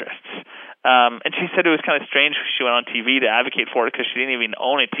wealthy interests. And she said it was kind of strange when she went on TV to advocate for it because she didn't even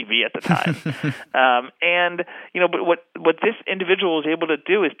own a TV at the time. But what this individual was able to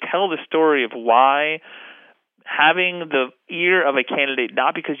do is tell the story of why having the ear of a candidate,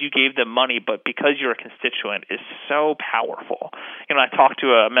 not because you gave them money, but because you're a constituent, is so powerful. I talked to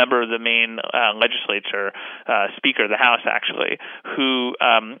a member of the Maine legislature, Speaker of the House, actually, who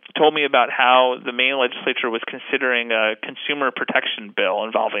told me about how the Maine legislature was considering a consumer protection bill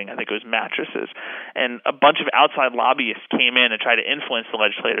involving, I think it was mattresses, and a bunch of outside lobbyists came in and tried to influence the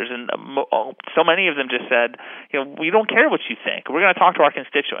legislators, and so many of them just said, we don't care what you think. We're going to talk to our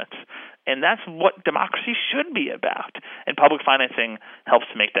constituents. And that's what democracy should be about. And public financing helps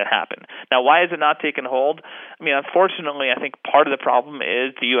to make that happen. Now, why has it not taken hold? Unfortunately, I think part of the problem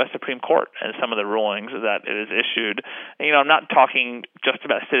is the U.S. Supreme Court and some of the rulings that it has issued. I'm not talking just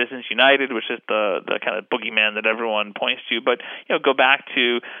about Citizens United, which is the kind of boogeyman that everyone points to, but go back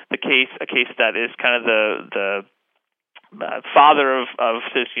to a case that is kind of the father of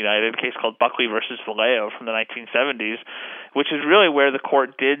Citizens United, a case called Buckley versus Vallejo from the 1970s, which is really where the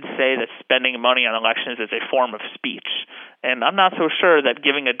court did say that spending money on elections is a form of speech. And I'm not so sure that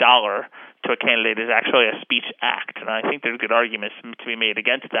giving $1 to a candidate is actually a speech act. And I think there's good arguments to be made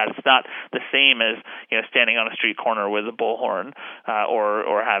against that. It's not the same as standing on a street corner with a bullhorn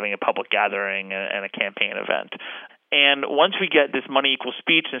or having a public gathering and a campaign event. And once we get this money equals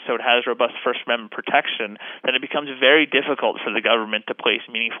speech, and so it has robust First Amendment protection, then it becomes very difficult for the government to place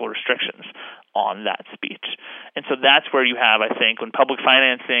meaningful restrictions on that speech. And so that's where you have, I think, when public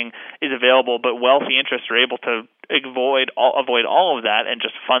financing is available, but wealthy interests are able to avoid all of that and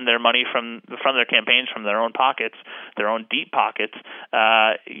just fund their money from their campaigns from their own pockets, their own deep pockets.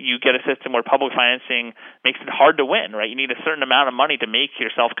 You get a system where public financing makes it hard to win, right? You need a certain amount of money to make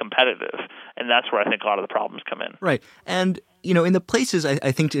yourself competitive, and that's where I think a lot of the problems come in. Right. And in the places,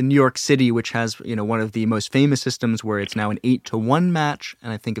 I think in New York City, which has, one of the most famous systems where it's now an 8-to-1 match.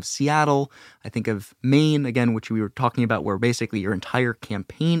 And I think of Seattle, I think of Maine, again, which we were talking about, where basically your entire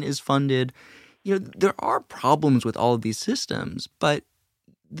campaign is funded. There are problems with all of these systems, but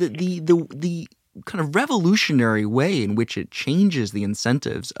the kind of revolutionary way in which it changes the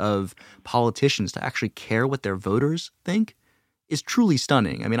incentives of politicians to actually care what their voters think is truly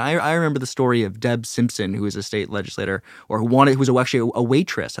stunning. I remember the story of Deb Simpson, who was a state legislator, or who was actually a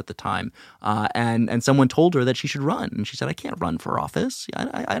waitress at the time, and someone told her that she should run, and she said, "I can't run for office.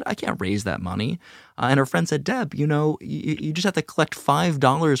 I can't raise that money." And her friend said, "Deb, you just have to collect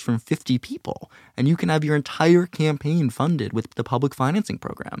 $5 from 50 people, and you can have your entire campaign funded with the public financing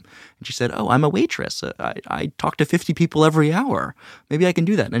program." And she said, "Oh, I'm a waitress. I talk to 50 people every hour. Maybe I can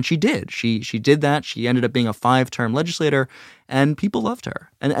do that." And she did. She did that. She ended up being a 5-term legislator, and people loved her.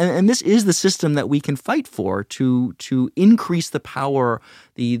 And this is the system that we can fight for to increase the power,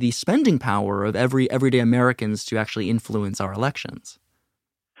 the spending power of everyday Americans to actually influence our elections.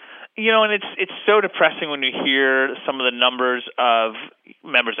 And it's so depressing when you hear some of the numbers of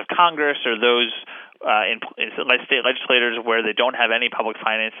members of Congress or those in state legislators where they don't have any public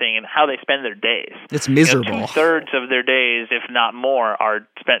financing and how they spend their days. It's miserable. 2/3 of their days, if not more, are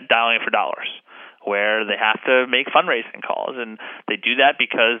spent dialing for dollars, where they have to make fundraising calls, and they do that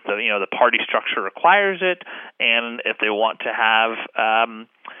because the party structure requires it, and if they want to have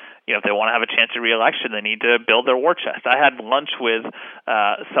if they want to have a chance at re-election, they need to build their war chest. I had lunch with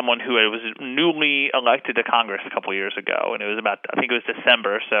someone who was newly elected to Congress a couple of years ago, and it was I think it was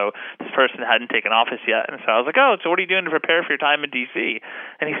December, so this person hadn't taken office yet. And so I was like, "Oh, so what are you doing to prepare for your time in D.C.?"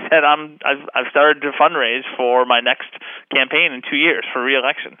 And he said, I've started to fundraise for my next campaign in 2 years for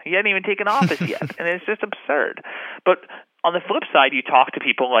re-election. He hadn't even taken office yet, and it's just absurd. But on the flip side, you talk to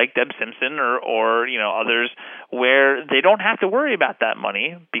people like Deb Simpson or others where they don't have to worry about that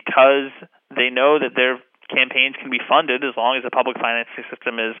money because they know that their campaigns can be funded as long as the public financing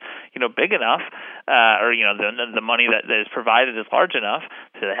system is big enough, or the money that is provided is large enough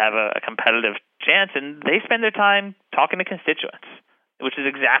to have a competitive chance, and they spend their time talking to constituents, which is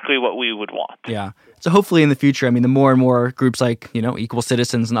exactly what we would want. Yeah. So hopefully in the future, the more and more groups like, Equal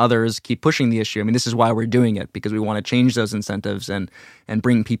Citizens and others keep pushing the issue. This is why we're doing it, because we want to change those incentives and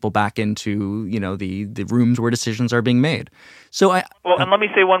bring people back into, the rooms where decisions are being made. So and let me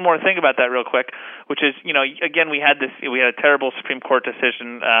say one more thing about that real quick, which is, again, we had a terrible Supreme Court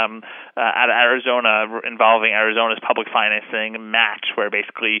decision out of Arizona involving Arizona's public financing match, where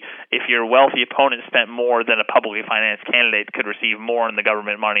basically if your wealthy opponent spent more than a publicly financed candidate could receive more in the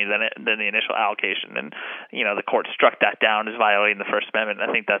government money than the initial allocation. And, the court struck that down as violating the First Amendment.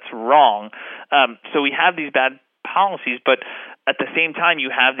 I think that's wrong. So we have these bad policies, but at the same time, you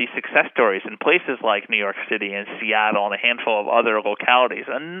have these success stories in places like New York City and Seattle and a handful of other localities.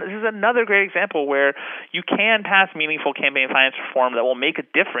 And this is another great example where you can pass meaningful campaign finance reform that will make a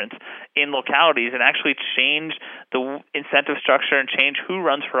difference in localities and actually change the incentive structure and change who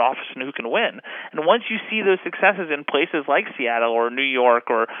runs for office and who can win. And once you see those successes in places like Seattle or New York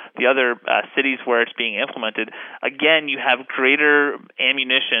or the other cities where it's being implemented, again, you have greater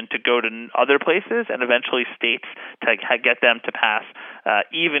ammunition to go to other places and eventually states to get them to pass,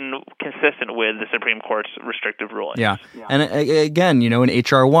 even consistent with the Supreme Court's restrictive ruling. Yeah. And again, in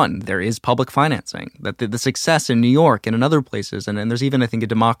H.R. 1, there is public financing. That the success in New York and in other places, and there's even, I think, a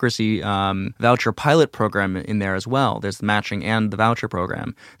democracy voucher pilot program in there as well. There's the matching and the voucher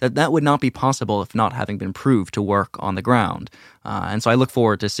program. That would not be possible if not having been proved to work on the ground. And so I look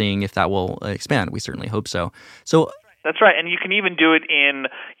forward to seeing if that will expand. We certainly hope so. So that's right, and you can even do it in,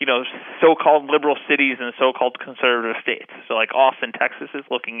 so-called liberal cities and so-called conservative states. So like Austin, Texas is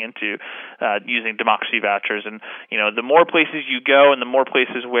looking into using democracy vouchers. And, the more places you go and the more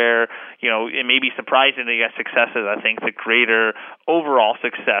places where, it may be surprising to get successes, I think the greater overall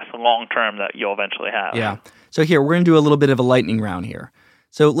success long-term that you'll eventually have. Yeah. So here, we're going to do a little bit of a lightning round here.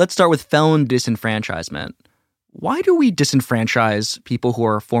 So let's start with felon disenfranchisement. Why do we disenfranchise people who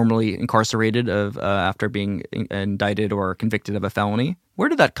are formerly incarcerated after being indicted or convicted of a felony? Where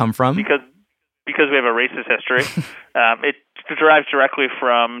did that come from? Because we have a racist history. It derives directly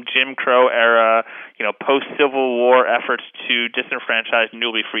from Jim Crow era, post-Civil War efforts to disenfranchise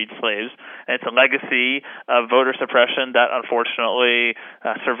newly freed slaves. And it's a legacy of voter suppression that unfortunately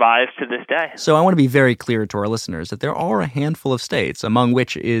survives to this day. So I want to be very clear to our listeners that there are a handful of states, among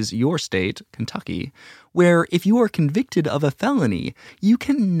which is your state, Kentucky, where if you are convicted of a felony, you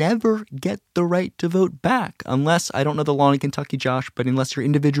can never get the right to vote back unless, I don't know the law in Kentucky, Josh, but unless you're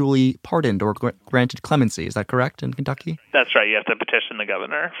individually pardoned or granted clemency. Is that correct in Kentucky? That's right. You have to petition the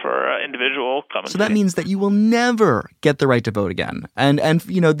governor for individual clemency. So that means that you will never get the right to vote again. And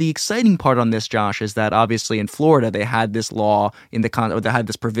the exciting part on this, Josh, is that obviously in Florida they had this law or they had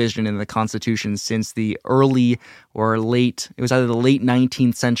this provision in the Constitution since the early or late, it was either the late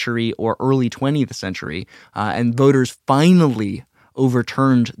 19th century or early 20th century, and voters finally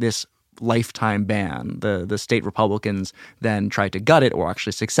overturned this lifetime ban. The state Republicans then tried to gut it, or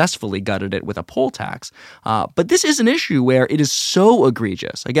actually successfully gutted it with a poll tax. But this is an issue where it is so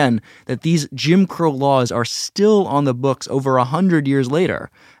egregious, again, that these Jim Crow laws are still on the books over 100 years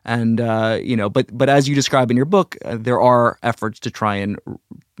later. And, but as you describe in your book, there are efforts to try and,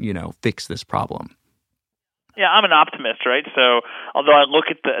 fix this problem. Yeah, I'm an optimist, right? So although I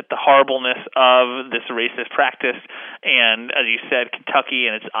look at the horribleness of this racist practice, and as you said, Kentucky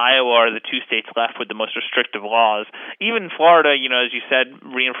and Iowa are the two states left with the most restrictive laws. Even Florida, as you said,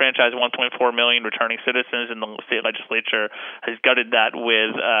 re-enfranchised 1.4 million returning citizens, and the state legislature has gutted that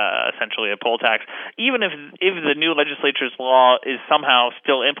with essentially a poll tax. Even if the new legislature's law is somehow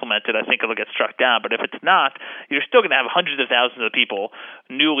still implemented, I think it'll get struck down. But if it's not, you're still going to have hundreds of thousands of people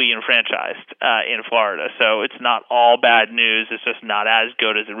newly enfranchised in Florida. So it's not all bad news. It's just not as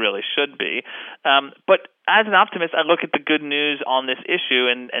good as it really should be. But as an optimist, I look at the good news on this issue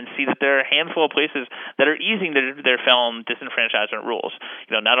and see that there are a handful of places that are easing their felon disenfranchisement rules.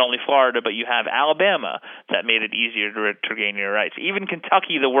 Not only Florida, but you have Alabama that made it easier to regain your rights. Even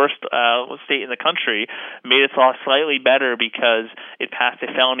Kentucky, the worst state in the country, made its law slightly better because it passed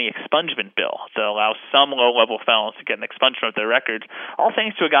a felony expungement bill to allow some low-level felons to get an expungement of their records, all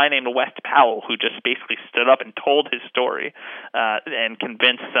thanks to a guy named West Powell, who just basically stood up and told his story and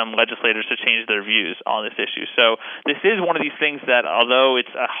convinced some legislators to change their views on this issue. So this is one of these things that, although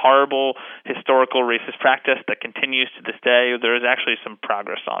it's a horrible historical racist practice that continues to this day, there is actually some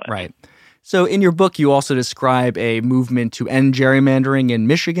progress on it. Right. So in your book, you also describe a movement to end gerrymandering in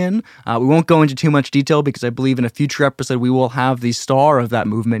Michigan. We won't go into too much detail because I believe in a future episode we will have the star of that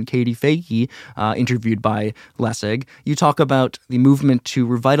movement, Katie Fahey, interviewed by Lessig. You talk about the movement to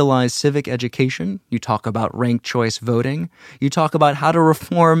revitalize civic education. You talk about ranked choice voting. You talk about how to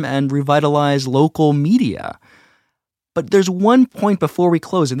reform and revitalize local media. But there's one point before we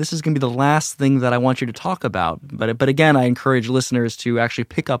close, and this is going to be the last thing that I want you to talk about. But again, I encourage listeners to actually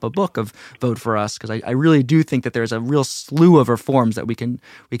pick up a book of Vote for Us, because I really do think that there's a real slew of reforms that we can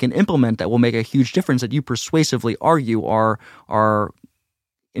implement that will make a huge difference, that you persuasively argue are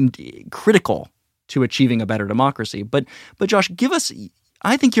critical to achieving a better democracy. But Josh, give us,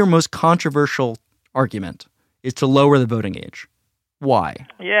 I think your most controversial argument is to lower the voting age. Why?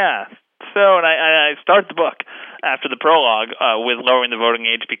 Yeah. So, and I start the book after the prologue with lowering the voting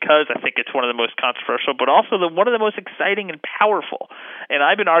age because I think it's one of the most controversial, but also one of the most exciting and powerful. And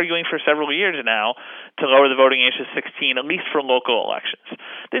I've been arguing for several years now to lower the voting age to 16, at least for local elections.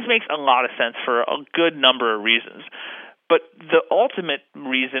 This makes a lot of sense for a good number of reasons. But the ultimate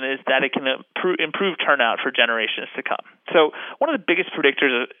reason is that it can improve turnout for generations to come. So one of the biggest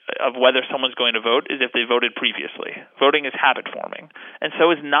predictors of whether someone's going to vote is if they voted previously. Voting is habit forming, and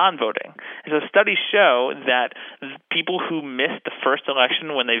so is non-voting. And so studies show that people who miss the first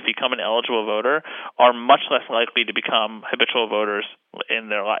election when they've become an eligible voter are much less likely to become habitual voters in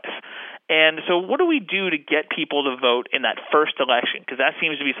their life. And so what do we do to get people to vote in that first election? Because that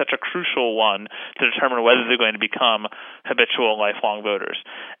seems to be such a crucial one to determine whether they're going to become habitual lifelong voters.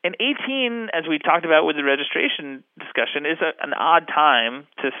 And 18, as we talked about with the registration discussion, is an odd time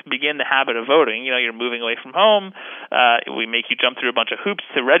to begin the habit of voting. You're moving away from home. We make you jump through a bunch of hoops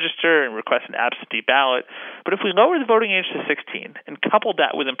to register and request an absentee ballot. But if we lower the voting age to 16 and couple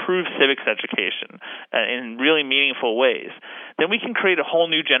that with improved civics education in really meaningful ways, then we can create a whole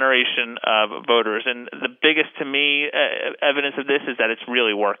new generation of voters. And the biggest, to me, evidence of this is that it's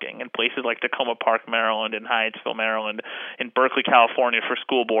really working. In places like Tacoma Park, Maryland, and Hyattsville, Maryland, in Berkeley, California for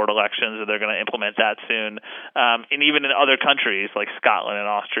school board elections, they're going to implement that soon. And even in other countries like Scotland and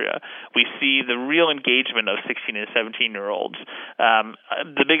Austria, we see the real engagement of 16 and 17-year-olds. One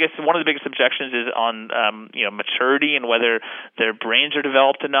of the biggest objections is on maturity and whether their brains are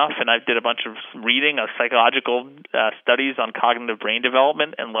developed enough. And I did a bunch of reading of psychological studies on cognitive brain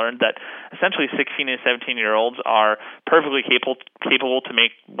development and learned that essentially 16 and 17-year-olds are perfectly capable to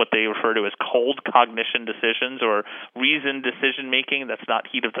make what they refer to as cold cognition decisions or reasoned decision-making that's not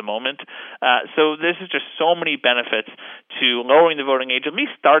heat of the moment. So this is just so many benefits to lowering the voting age, at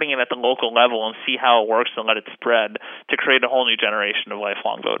least starting it at the local level and see how it works and let it spread to create a whole new generation of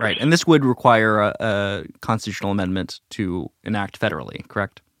lifelong voters. Right, and this would require a constitutional amendment to enact federally,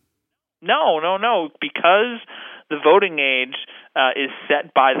 correct? No, because the voting age is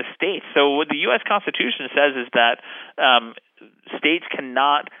set by the states. So what the U.S. Constitution says is that states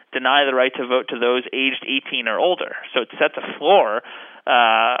cannot deny the right to vote to those aged 18 or older. So it sets a floor,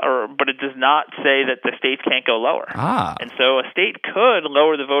 but it does not say that the states can't go lower. And so a state could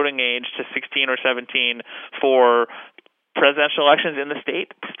lower the voting age to 16 or 17 for presidential elections in the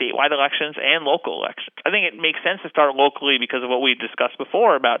state, statewide elections, and local elections. I think it makes sense to start locally because of what we discussed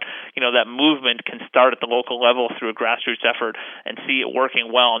before about, that movement can start at the local level through a grassroots effort and see it working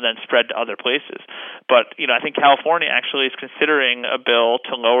well and then spread to other places. But, I think California actually is considering a bill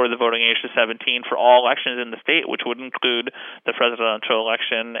to lower the voting age to 17 for all elections in the state, which would include the presidential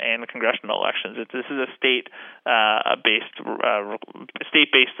election and the congressional elections. This is a state-based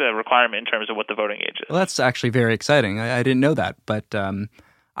requirement in terms of what the voting age is. Well, that's actually very exciting. I didn't know that, but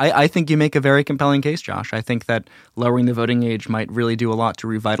I think you make a very compelling case, Josh. I think that lowering the voting age might really do a lot to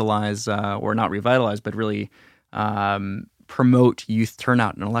revitalize, or not revitalize, but really promote youth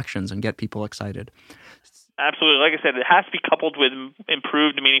turnout in elections and get people excited. Absolutely. Like I said, it has to be coupled with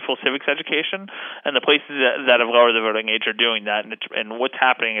improved, meaningful civics education, and the places that have lowered the voting age are doing that, and what's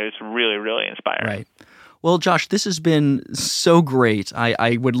happening is really, really inspiring. Right. Well, Josh, this has been so great.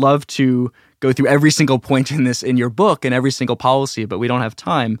 I would love to go through every single point in your book and every single policy, but we don't have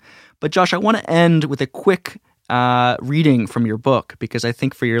time. But Josh, I want to end with a quick reading from your book, because I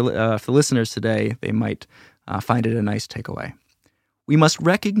think for the listeners today, they might find it a nice takeaway. We must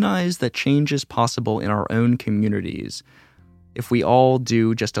recognize that change is possible in our own communities if we all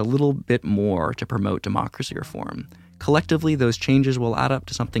do just a little bit more to promote democracy reform. Collectively, those changes will add up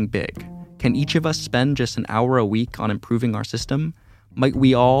to something big. Can each of us spend just an hour a week on improving our system? Might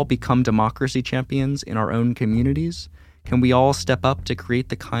we all become democracy champions in our own communities? Can we all step up to create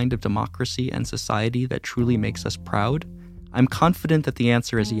the kind of democracy and society that truly makes us proud? I'm confident that the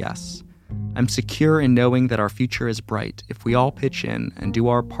answer is yes. I'm secure in knowing that our future is bright if we all pitch in and do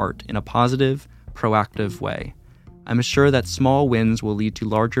our part in a positive, proactive way. I'm sure that small wins will lead to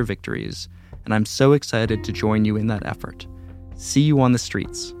larger victories, and I'm so excited to join you in that effort. See you on the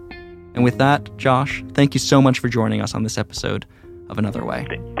streets. And with that, Josh, thank you so much for joining us on this episode of Another Way.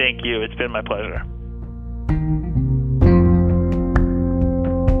 Thank you. It's been my pleasure.